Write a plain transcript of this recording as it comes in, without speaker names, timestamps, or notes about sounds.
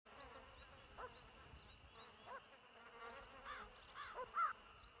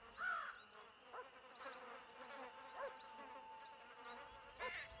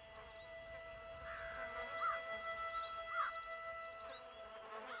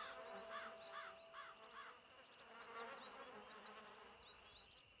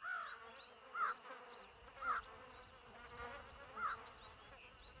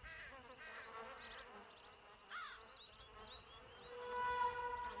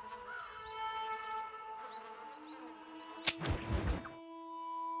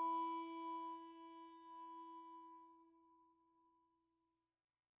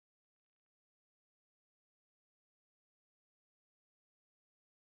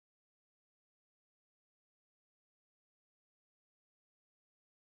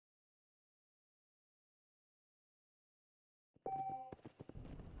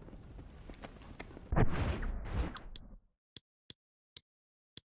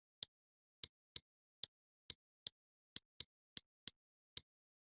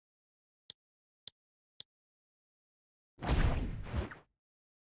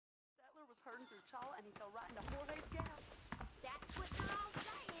through Chaw and he fell right into Jorge's gap. That's what they're all saying.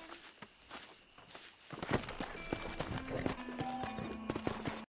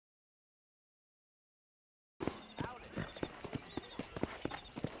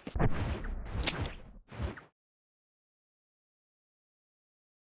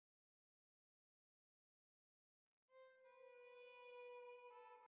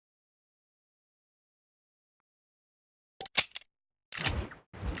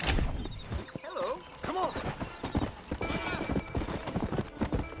 Hello. Come on.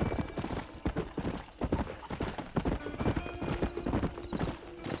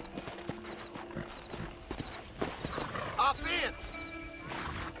 Offense.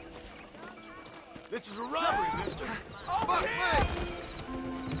 This is a robbery, mister. Over here.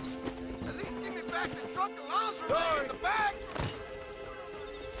 At least give me back the truck of lingerie in the back.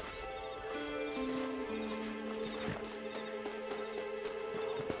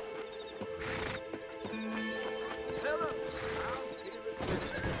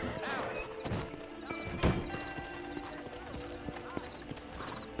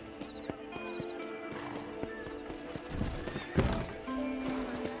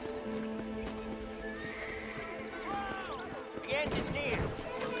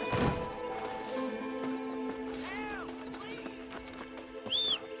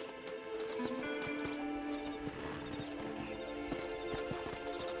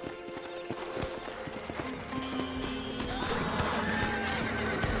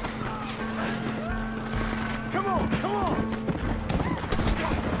 Come on, come on!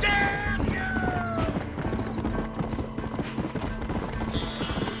 Damn you!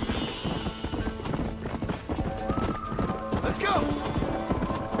 Let's go!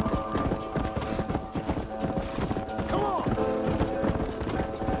 Come on!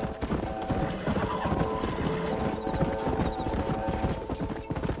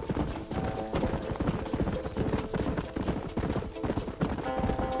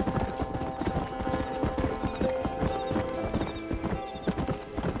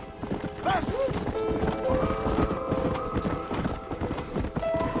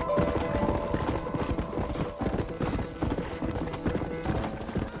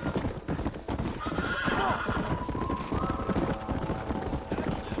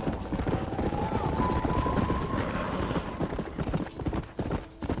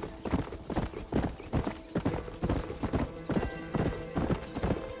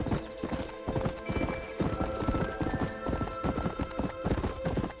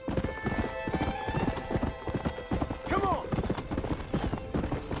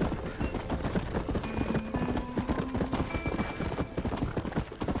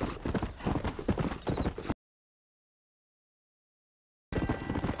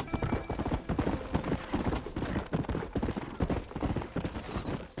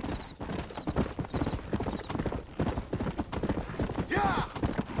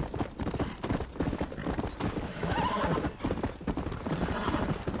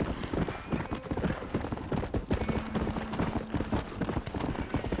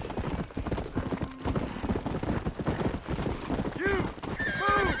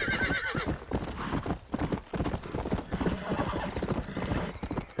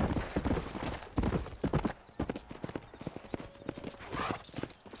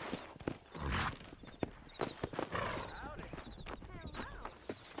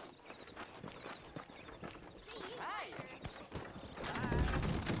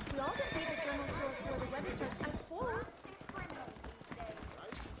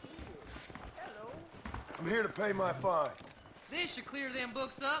 I'm here to pay my fine. This should clear them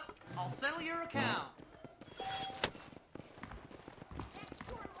books up. I'll settle your account.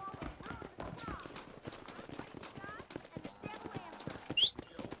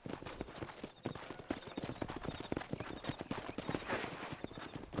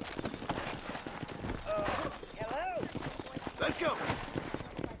 Hello. Let's go!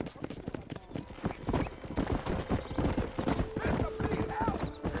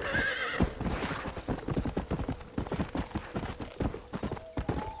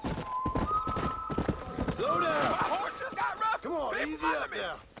 Slow down! My horse just got rough. Come on, People easy follow up me.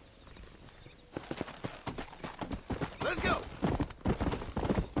 now. Let's go!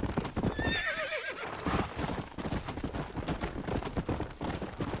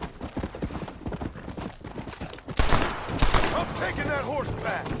 I'm taking that horse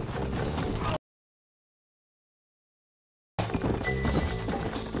back!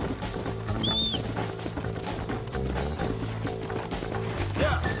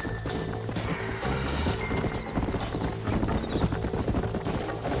 Yeah!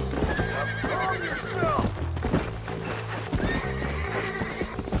 Calm yourself!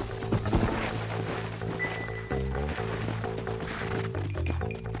 Come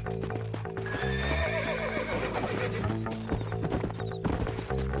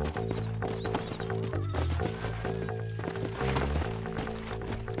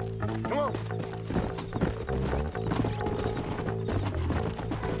on.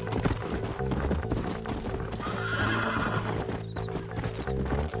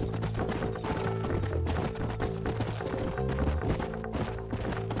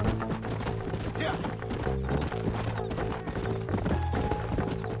 Yeah.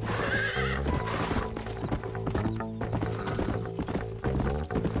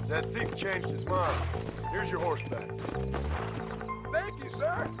 That thief changed his mind. Here's your horseback. Thank you,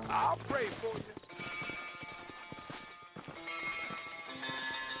 sir. I'll pray for you.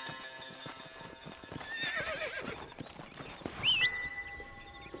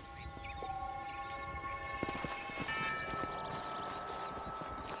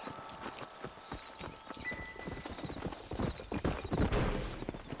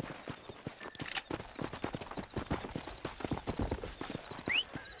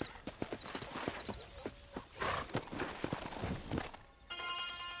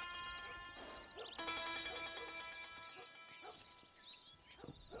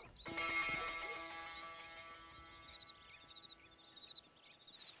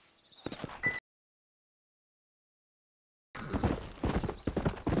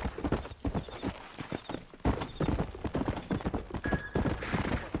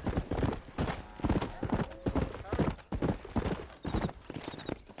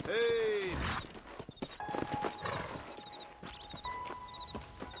 Hey,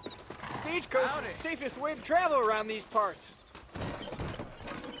 Stagecoach is the safest way to travel around these parts.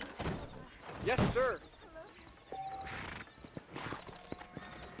 Yes, sir.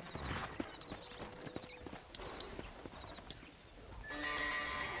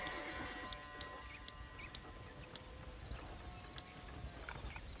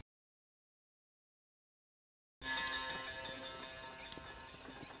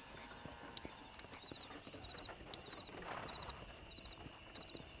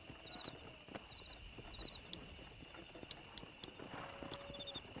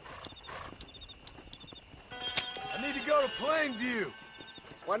 I need to go to Plainview.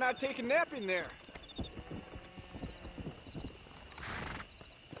 Why not take a nap in there?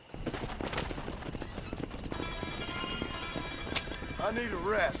 I need a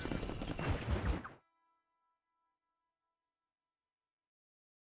rest.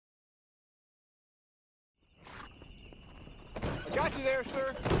 I got you there,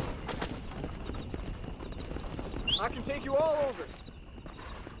 sir. I can take you all over.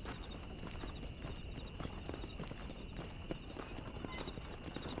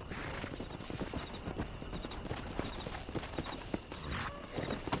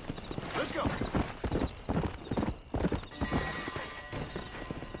 Let's go.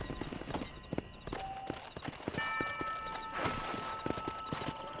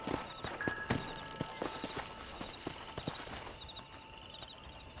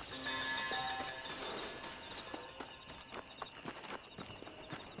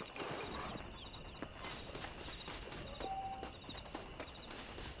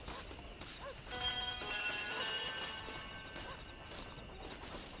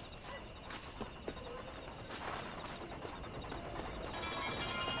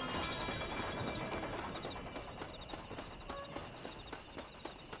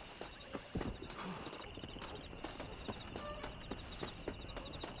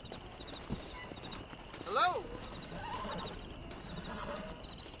 Hello?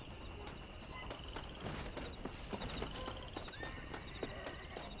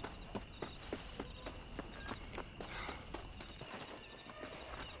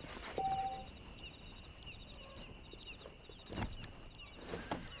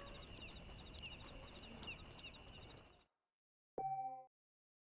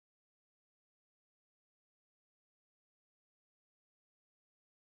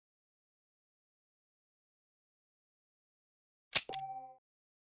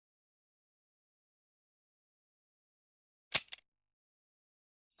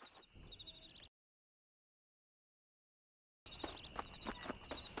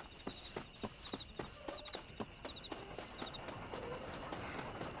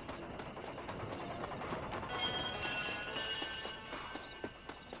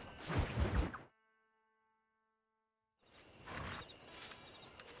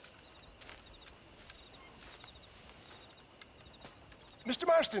 Mr.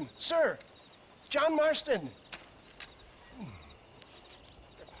 Marston, sir. John Marston.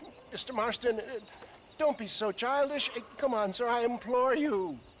 Mr. Marston, don't be so childish. Come on, sir, I implore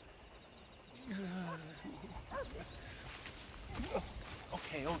you.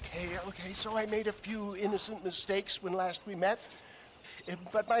 Okay. So I made a few innocent mistakes when last we met.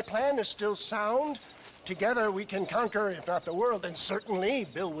 But my plan is still sound. Together we can conquer, if not the world, then certainly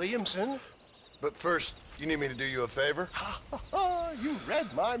Bill Williamson. But first, you need me to do you a favor? You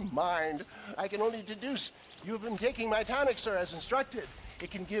read my mind. I can only deduce you have been taking my tonic, sir, as instructed. It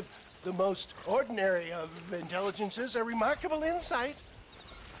can give the most ordinary of intelligences a remarkable insight.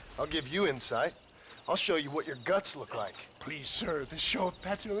 I'll give you insight. I'll show you what your guts look like. Please, sir, this show of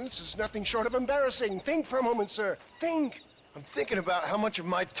petulance is nothing short of embarrassing. Think for a moment, sir. Think. I'm thinking about how much of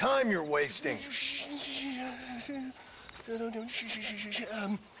my time you're wasting.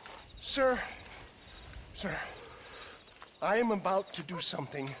 Sir, I am about to do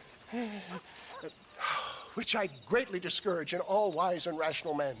something which I greatly discourage in all wise and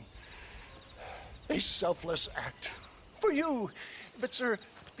rational men. A selfless act for you. But, sir,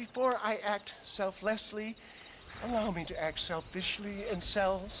 before I act selflessly, allow me to act selfishly and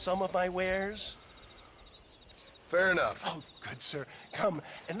sell some of my wares. Fair enough. Oh, good, sir. Come,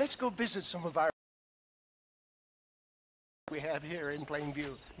 and let's go visit some of our we have here in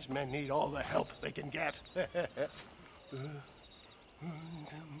Plainview. These men need all the help they can get.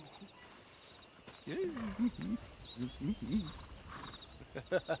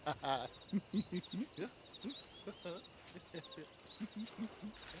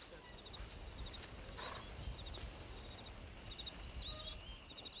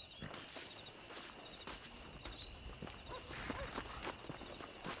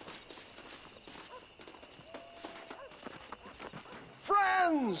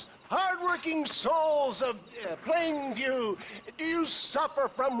 Friends, hardworking souls of Plainview, do you suffer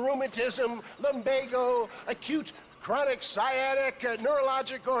from rheumatism, lumbago, acute chronic sciatic,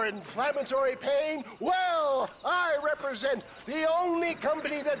 neurologic, or inflammatory pain? Well, I represent the only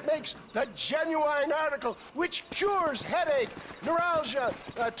company that makes the genuine article which cures headache, neuralgia,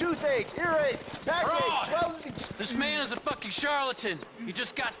 toothache, earache, backache, This man is a fucking charlatan. He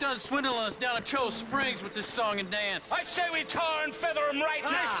just got done swindling us down at Cho Springs with this song and dance. I say we tar and feather him right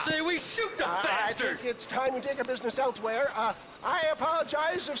now. I say we shoot the I bastard. think it's time we take our business elsewhere. I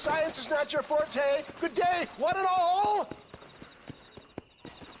apologize if science is not your forte. Good day, one and all.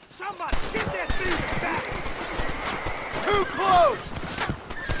 Somebody, get that thing back! Too close!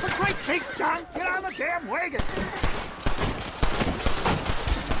 For Christ's sakes, John, get on the damn wagon!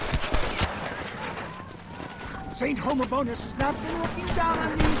 St. Homobonus has not been looking down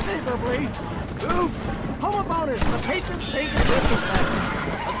on me favorably. Who? Homobonus, the patron saint of businessmen.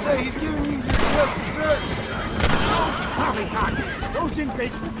 I'd say he's giving you your just desserts. Poppycock! Those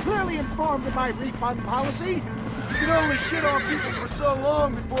inmates were clearly informed of my refund policy. You can only shit on people for so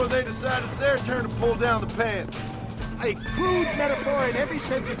long before they decide it's their turn to pull down the pants. A crude metaphor in every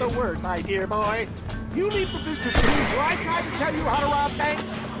sense of the word, my dear boy. You leave the business to me while I try to tell you how to rob banks.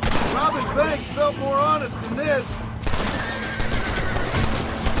 Robbing banks felt more honest than this.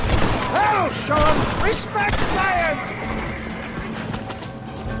 That'll show 'em. Respect science!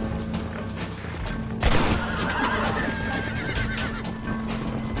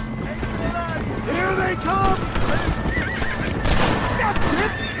 Here they come! That's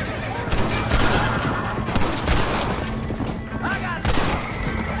it! I got it.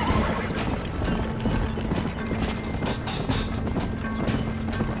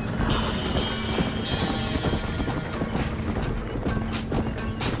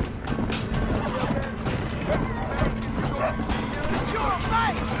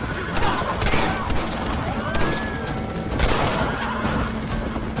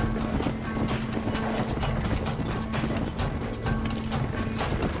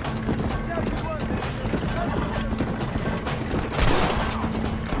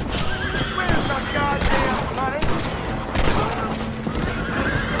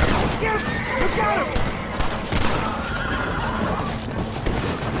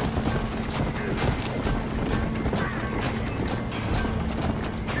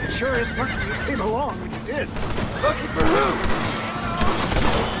 Sure is lucky you came along when you did. Lucky for who?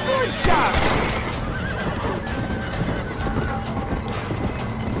 Good job!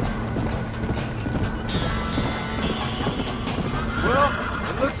 Well,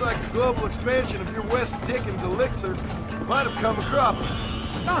 it looks like the global expansion of your West Dickens elixir might have come a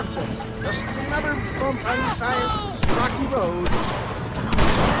cropping. Nonsense. Just another bump on science's rocky road.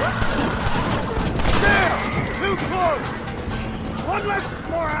 Damn! Too close! One less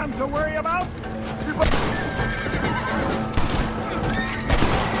moron to worry about.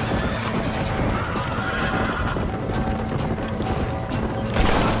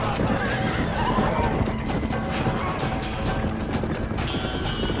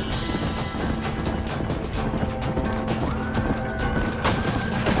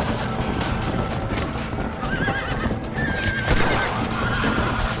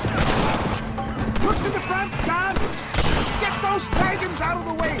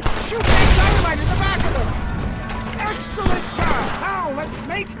 Let's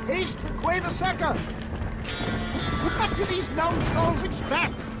make haste for Cueva Seca. What do these numbskulls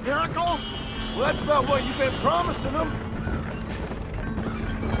expect? Miracles? Well, that's about what you've been promising them.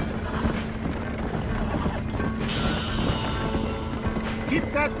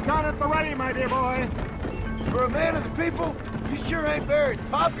 Keep that gun at the ready, my dear boy. For a man of the people, you sure ain't very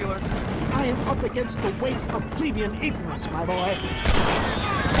popular. I am up against the weight of plebeian ignorance, my boy.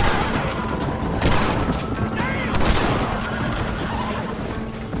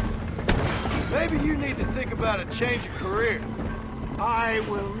 Maybe you need to think about a change of career. I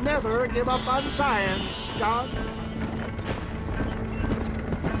will never give up on science, John.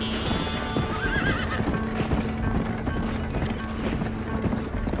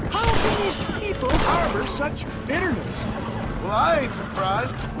 How can these people harbor such bitterness? Well, I ain't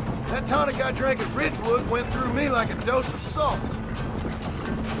surprised. That tonic I drank at Ridgewood went through me like a dose of salt.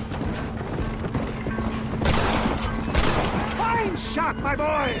 Fine shot, my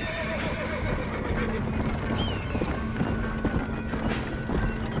boy!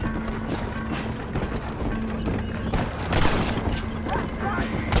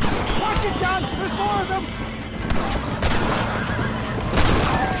 Watch it, John! There's more of them!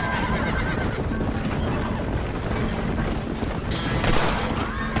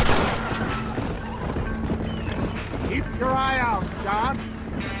 Keep your eye out, John.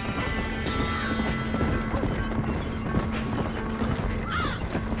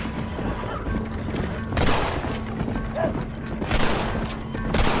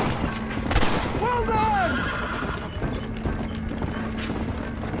 Well done!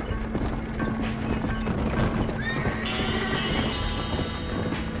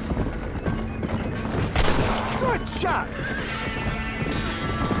 Good shot!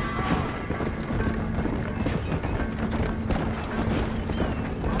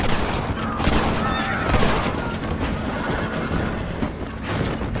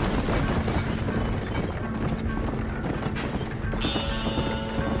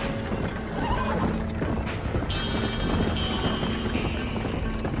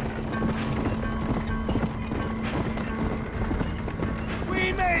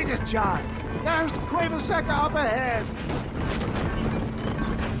 We made it, John. There's Cueva Seca up ahead.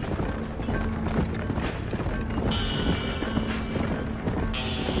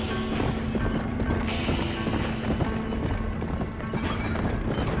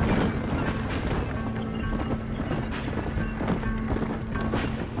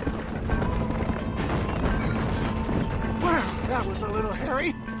 Well, that was a little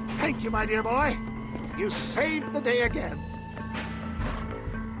hairy. Thank you, my dear boy. You saved the day again.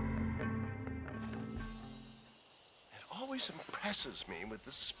 Always impresses me with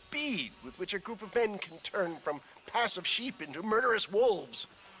the speed with which a group of men can turn from passive sheep into murderous wolves.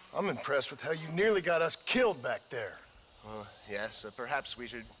 I'm impressed with how you nearly got us killed back there. Yes, perhaps we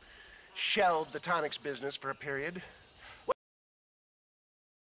should shelve the tonics business for a period.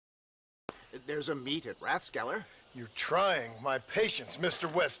 There's a meet at Rathskeller. You're trying my patience,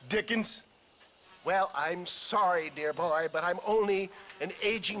 Mr. West Dickens. Well, I'm sorry, dear boy, but I'm only an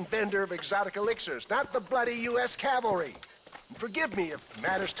aging vendor of exotic elixirs, not the bloody U.S. cavalry. And forgive me if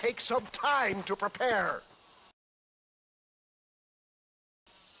matters take some time to prepare.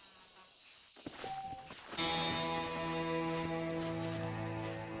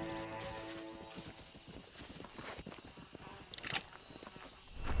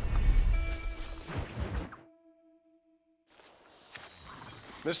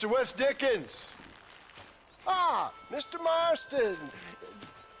 Mr. West Dickens! Ah, Mr. Marston.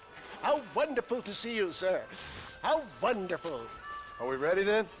 How wonderful to see you, sir. How wonderful. Are we ready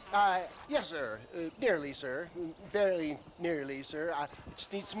then? Yes, sir. Nearly, sir. Very nearly, sir. I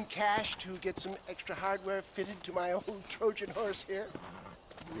just need some cash to get some extra hardware fitted to my old Trojan horse here.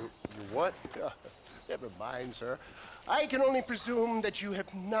 You what? Never mind, sir. I can only presume that you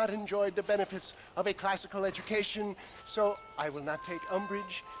have not enjoyed the benefits of a classical education, so I will not take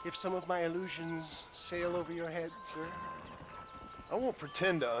umbrage if some of my illusions sail over your head, sir. I won't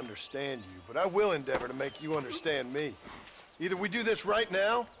pretend to understand you, but I will endeavor to make you understand me. Either we do this right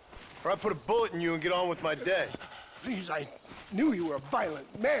now, or I put a bullet in you and get on with my day. Please, I knew you were a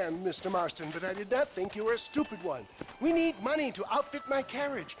violent man, Mr. Marston, but I did not think you were a stupid one. We need money to outfit my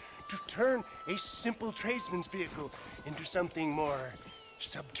carriage, to turn a simple tradesman's vehicle into something more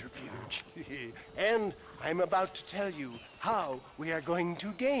subterfuge. And I'm about to tell you how we are going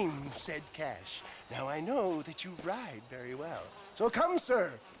to gain said cash. Now, I know that you ride very well. So come,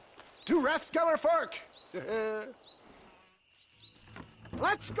 sir, to Rathskeller Fork.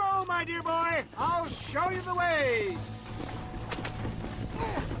 Let's go, my dear boy. I'll show you the way.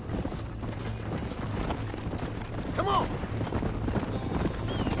 Come on!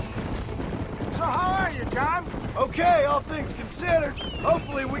 Okay, all things considered,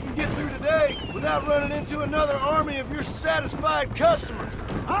 hopefully we can get through today without running into another army of your satisfied customers.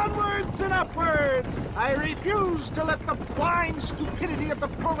 Onwards and upwards! I refuse to let the blind stupidity of the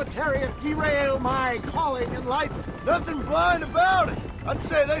proletariat derail my calling in life. Nothing blind about it. I'd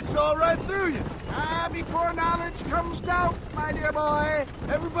say they saw right through you. Before knowledge comes doubt, my dear boy.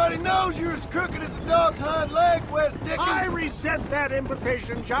 Everybody knows you're as crooked as a dog's hind leg, Wes Dickens. I resent that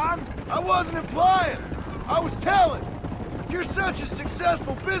implication, John. I wasn't implying. I was telling. If you're such a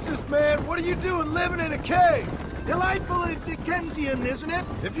successful businessman, what are you doing living in a cave? Delightfully Dickensian, isn't it?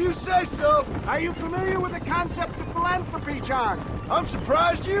 If you say so. Are you familiar with the concept of philanthropy, John? I'm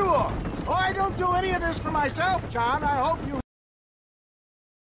surprised you are. Oh, I don't do any of this for myself, John. I hope you...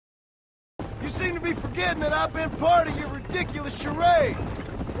 You seem to be forgetting that I've been part of your ridiculous charade.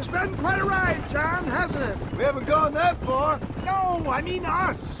 It's been quite a ride, John, hasn't it? We haven't gone that far. No, I mean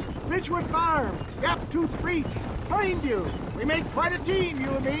us. Ridgewood Farm, Gaptooth Breach, Plainview. We make quite a team, you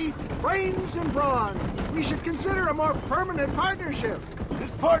and me. Brains and brawn. We should consider a more permanent partnership.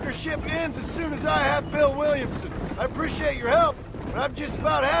 This partnership ends as soon as I have Bill Williamson. I appreciate your help, but I've just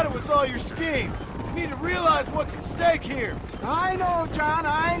about had it with all your schemes. You need to realize what's at stake here. I know, John,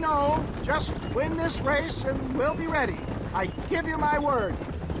 I know. Just win this race and we'll be ready. I give you my word.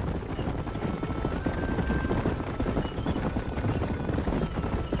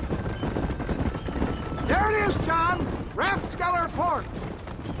 There it is, John. Rathskeller Port.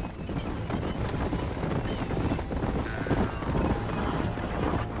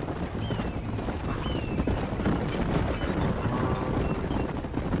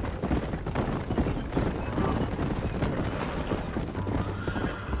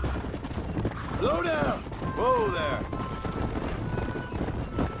 Slow down. Whoa there.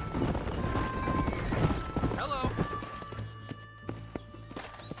 Hello.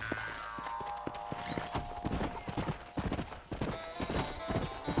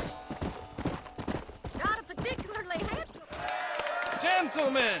 Not a particularly handsome.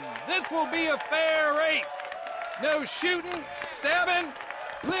 Gentlemen, this will be a fair race. No shooting, stabbing,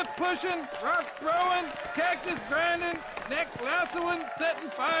 cliff pushing, rock throwing, cactus grinding, neck lassoing, setting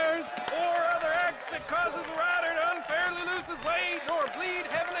fires, or other acts that causes the rider to unfairly lose his way, nor bleed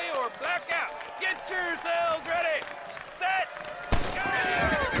heavily or black out. Get yourselves ready. Set. Go!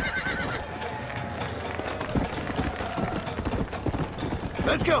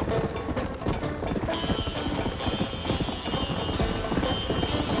 Let's go.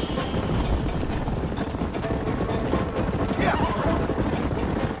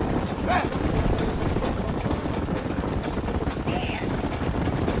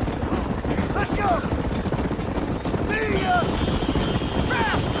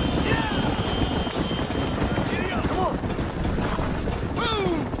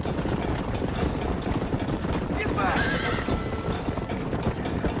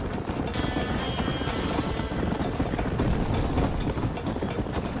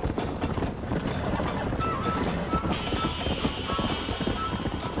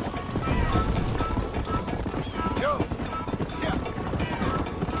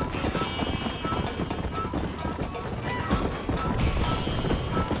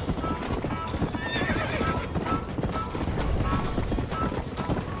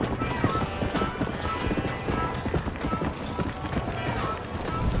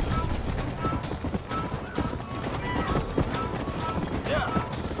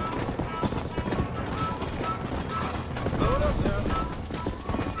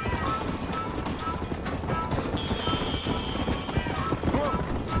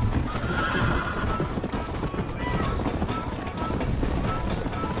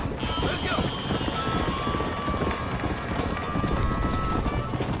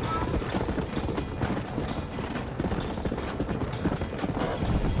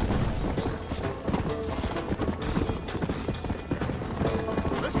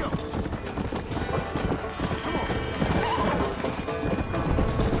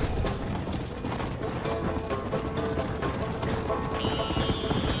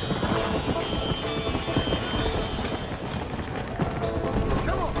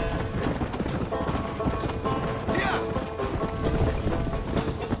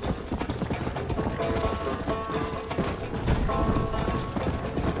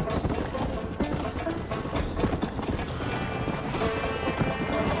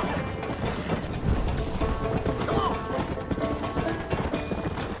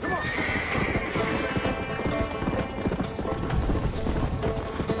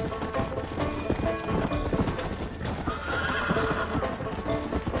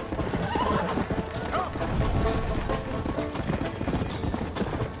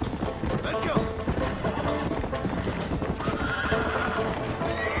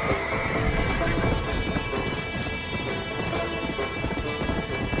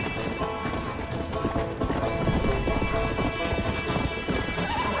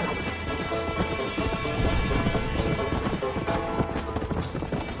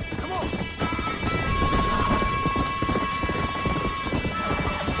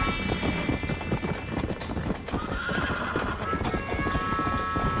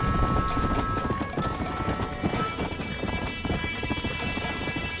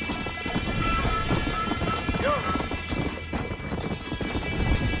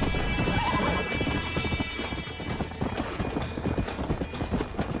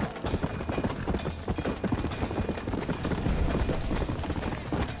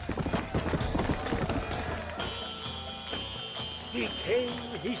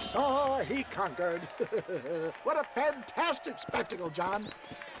 He saw, he conquered. What a fantastic spectacle, John.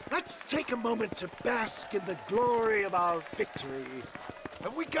 Let's take a moment to bask in the glory of our victory.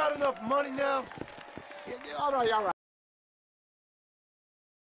 Have we got enough money now? All right, all right.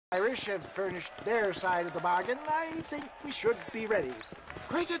 Irish have furnished their side of the bargain. I think we should be ready.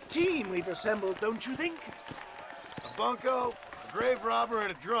 Quite a team we've assembled, don't you think? A bunco, a grave robber,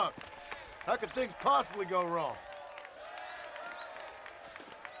 and a drunk. How could things possibly go wrong?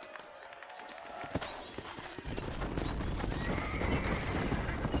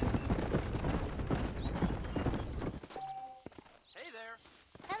 Hey there.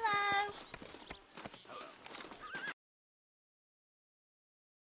 Hello.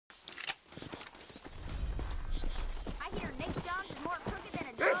 I hear Nate Johns is more crooked than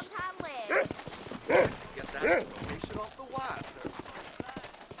a dog's hind leg. Get that information off the wire, sir.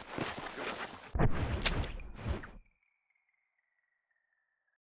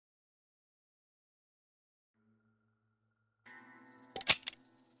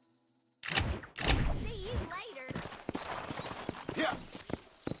 See you later. Yeah.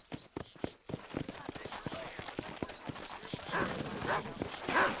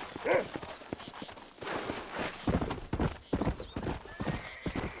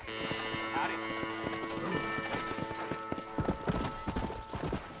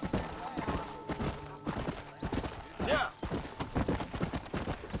 Yeah.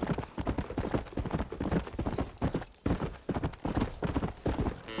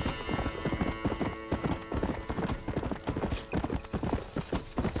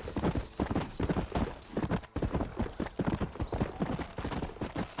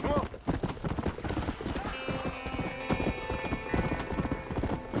 Come on.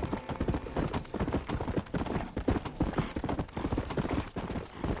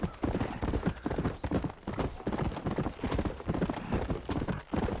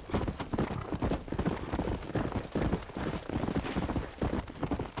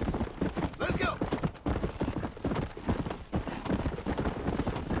 Let's go.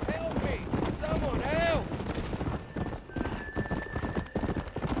 Help me! Someone help!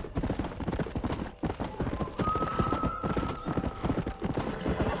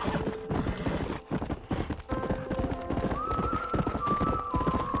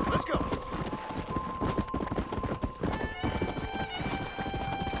 Let's go.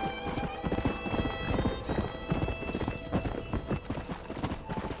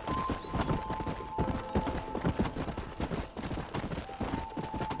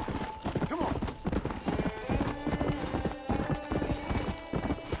 Come on.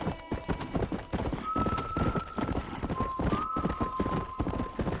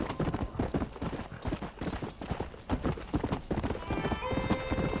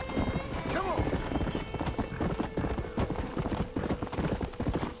 Come on.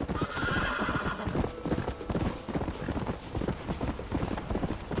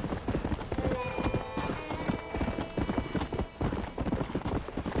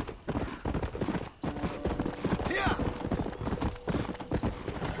 Yeah.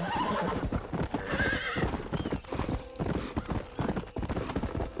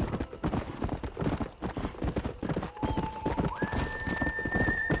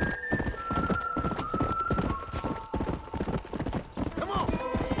 Come on.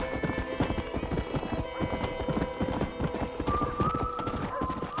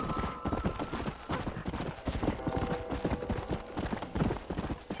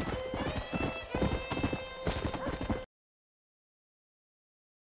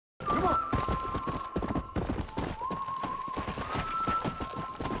 Come on.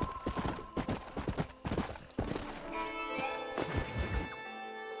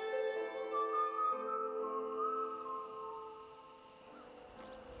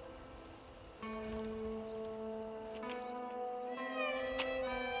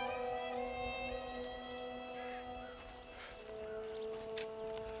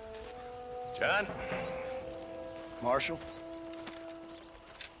 John? Marshall?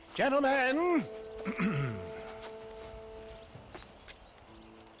 Gentlemen.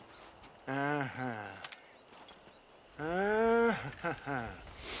 Uh-huh. Uh-huh.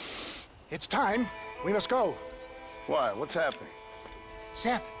 It's time. We must go. Why? What's happening?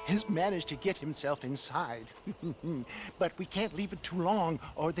 Seth has managed to get himself inside. But we can't leave it too long,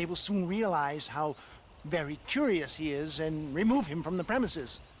 or they will soon realize how very curious he is and remove him from the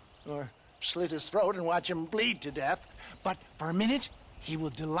premises. Or slit his throat and watch him bleed to death. But for a minute, he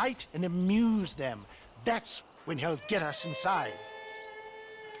will delight and amuse them. That's when he'll get us inside.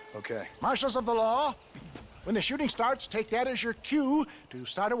 Okay. Marshals of the law, when the shooting starts, take that as your cue to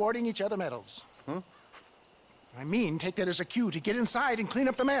start awarding each other medals. I mean, take that as a cue to get inside and clean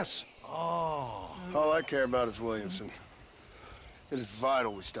up the mess. Oh. All I care about is Williamson. It is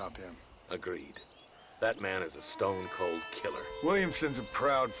vital we stop him. Agreed. That man is a stone-cold killer. Williamson's a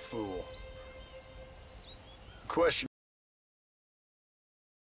proud fool. Question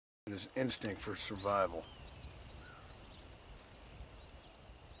his instinct for survival.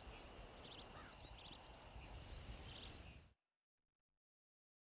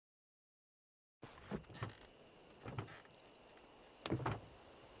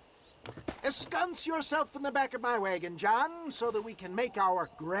 Ensconce yourself in the back of my wagon, John, so that we can make our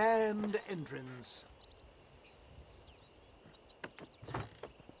grand entrance.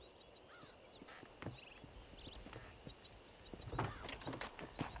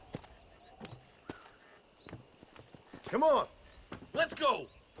 Come on, let's go.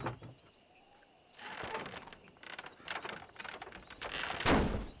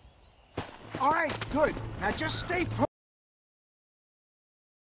 All right, good. Now just stay put.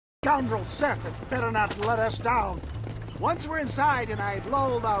 Scoundrel Seth had better not let us down. Once we're inside and I've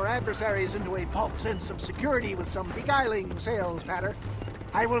lulled our adversaries into a false sense of security with some beguiling sales patter,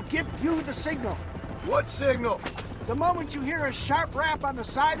 I will give you the signal. What signal? The moment you hear a sharp rap on the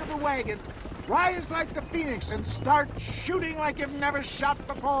side of the wagon, rise like the phoenix and start shooting like you've never shot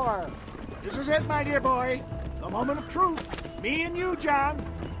before. This is it, my dear boy. The moment of truth. Me and you, John.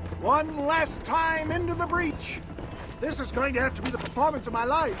 One last time into the breach. This is going to have to be the performance of my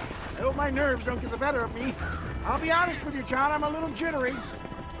life. I hope my nerves don't get the better of me. I'll be honest with you, John, I'm a little jittery.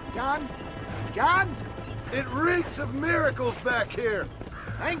 John? John? It reeks of miracles back here.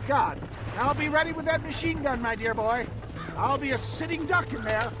 Thank God. Now I'll be ready with that machine gun, my dear boy. I'll be a sitting duck in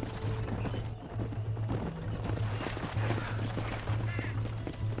there.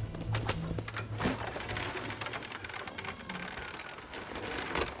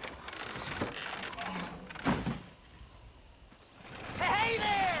 Hey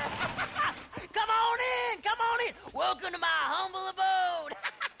there! Come on in! Come on in! Welcome to my humble abode!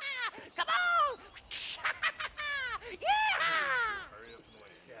 Come on! Yeah!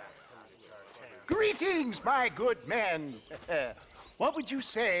 Greetings, my good men. What would you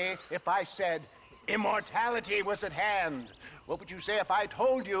say if I said immortality was at hand? What would you say if I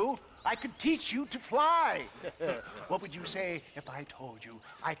told you I could teach you to fly? What would you say if I told you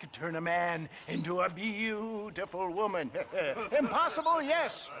I could turn a man into a beautiful woman? Impossible,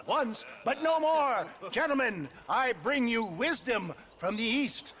 yes, once, but no more. Gentlemen, I bring you wisdom from the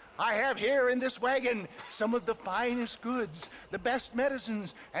East. I have here in this wagon some of the finest goods, the best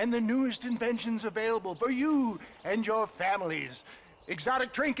medicines, and the newest inventions available for you and your families.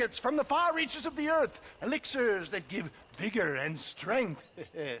 Exotic trinkets from the far reaches of the earth, elixirs that give vigor and strength.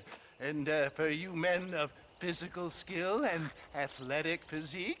 And for you men of physical skill and athletic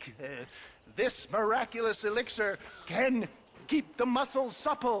physique, this miraculous elixir can keep the muscles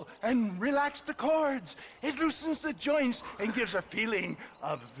supple and relax the cords. It loosens the joints and gives a feeling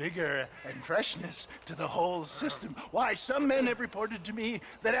of vigor and freshness to the whole system. Why, some men have reported to me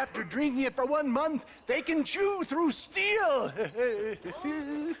that after drinking it for 1 month, they can chew through steel.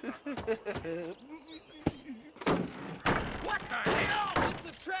 What the hell? It's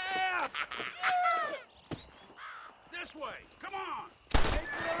a trap! This way. Come on.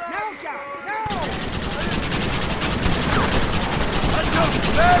 No, John, no! I took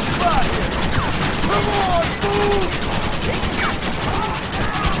a bad spot here. Come on, fool!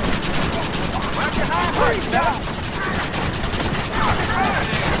 Whack your high horse, John!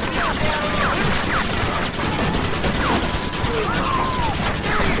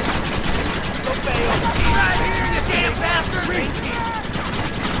 Right here, you damn bastard!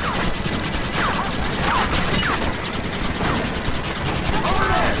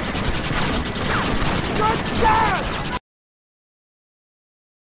 Good job!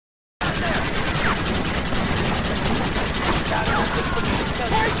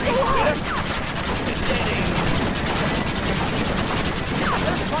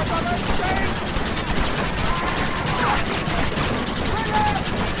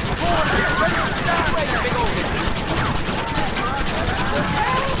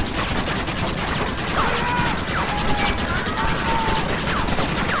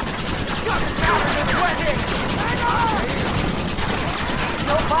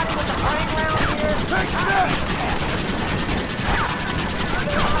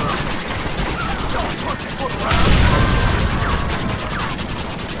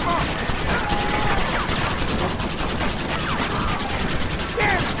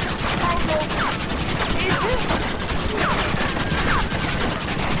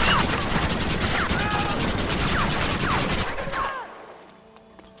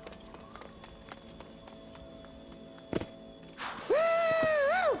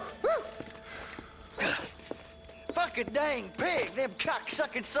 dang pig. Them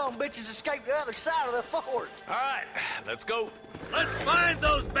cock-sucking son bitches escaped the other side of the fort. All right, let's go. Let's find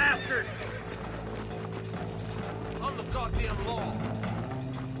those bastards! On the goddamn law.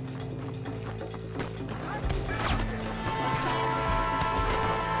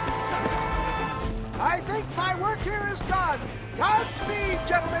 I think my work here is done. Godspeed,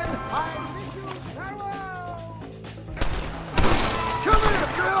 gentlemen. I bid you farewell. Come here,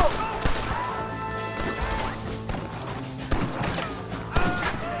 Bill.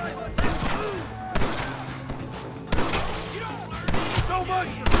 So much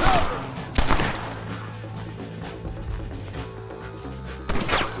for cover.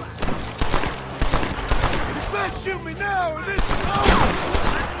 You best shoot me now or this is over.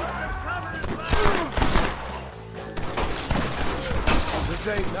 This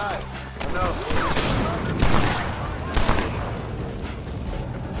ain't nice. I know.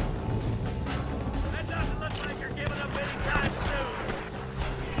 That doesn't look like you're giving up any time soon.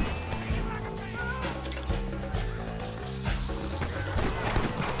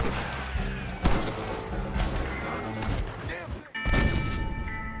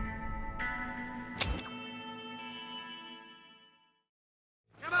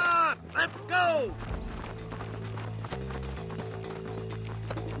 Come on, let's go!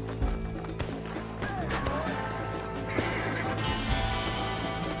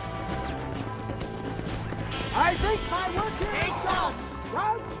 I think my work here is done.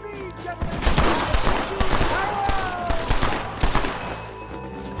 Godspeed, gentlemen. I bid you farewell.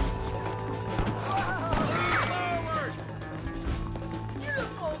 Forward! You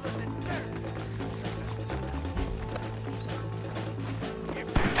look older than dirt.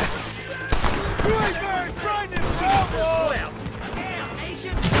 You ain't very frightening, cowboy. Damn,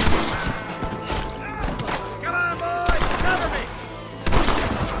 nation! Come on, boys! Cover me!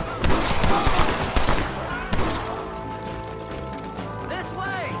 This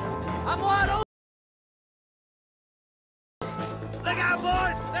way! I'm wide open! Look out,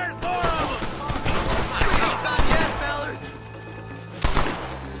 boys! There's more of them! I ain't done yet, fellas!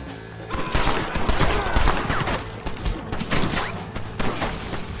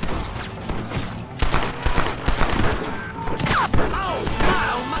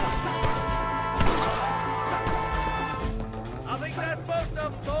 I think that's most of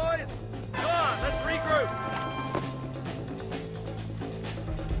them, boys! Go on, let's regroup!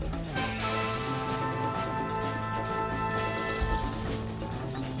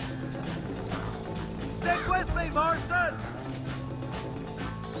 Stick with me, Marston!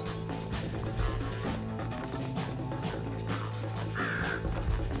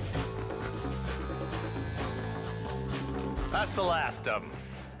 That's the last of them.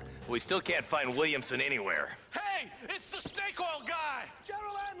 We still can't find Williamson anywhere. Hey, it's the snake oil guy.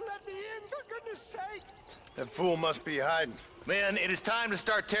 Gentlemen, let me in, for goodness sake. That fool must be hiding. Men, it is time to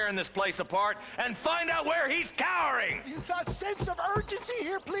start tearing this place apart and find out where he's cowering! A sense of urgency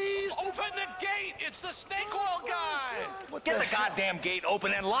here, please. Open the gate. It's the snake oil guy. Get the goddamn gate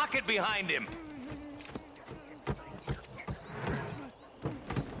open and lock it behind him!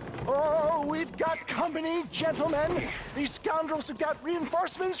 Oh, we've got company, gentlemen. These scoundrels have got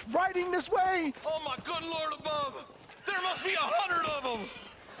reinforcements riding this way. Oh, my good Lord above. There must be 100 of them.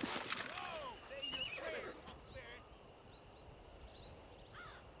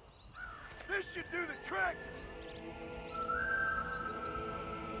 This should do the trick.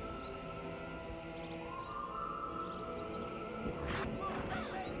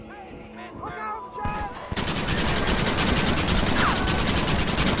 Look out, John!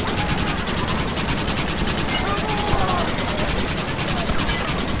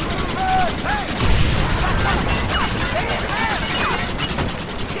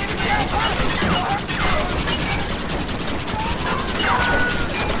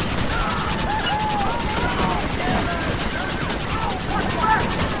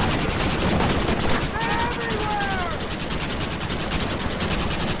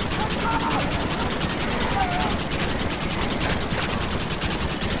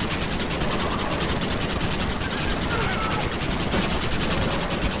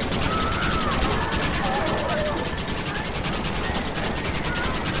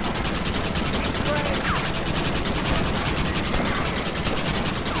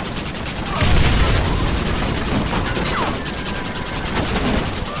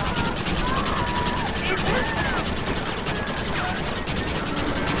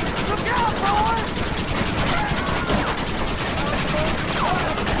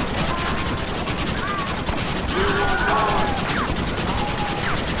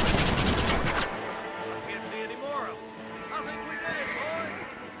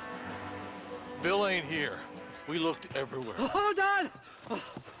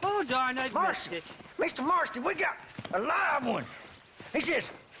 darn I've missed Marston, it. Mr. Marston, we got a live one. He says,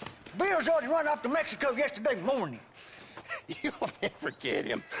 Bill's already run off to Mexico yesterday morning. You'll never get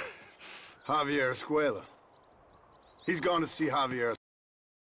him. Javier Escuela. He's gone to see Javier.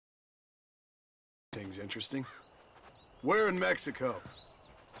 Things interesting. Where in Mexico?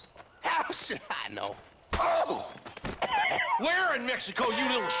 How should I know? Oh! Where in Mexico, you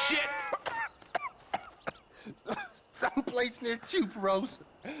little shit? Someplace near Chuparosa,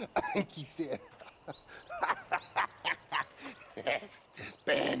 I think he said. That's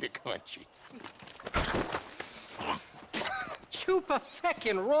bandit country. Chupa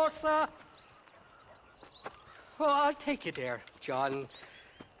feckin' Rosa. Well, I'll take you there, John.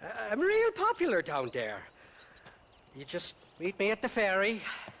 I'm real popular down there. You just meet me at the ferry.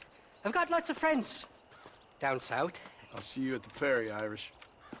 I've got lots of friends down south. I'll see you at the ferry, Irish.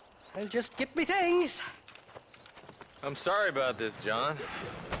 I'll just get me things. I'm sorry about this, John.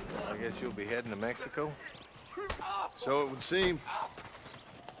 I guess you'll be heading to Mexico? So it would seem.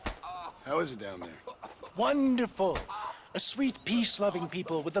 How is it down there? Wonderful. A sweet, peace-loving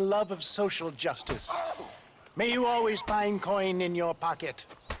people with the love of social justice. May you always find coin in your pocket.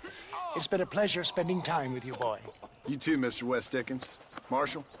 It's been a pleasure spending time with you, boy. You too, Mr. West Dickens.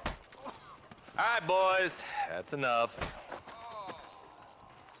 Marshal? All right, boys. That's enough.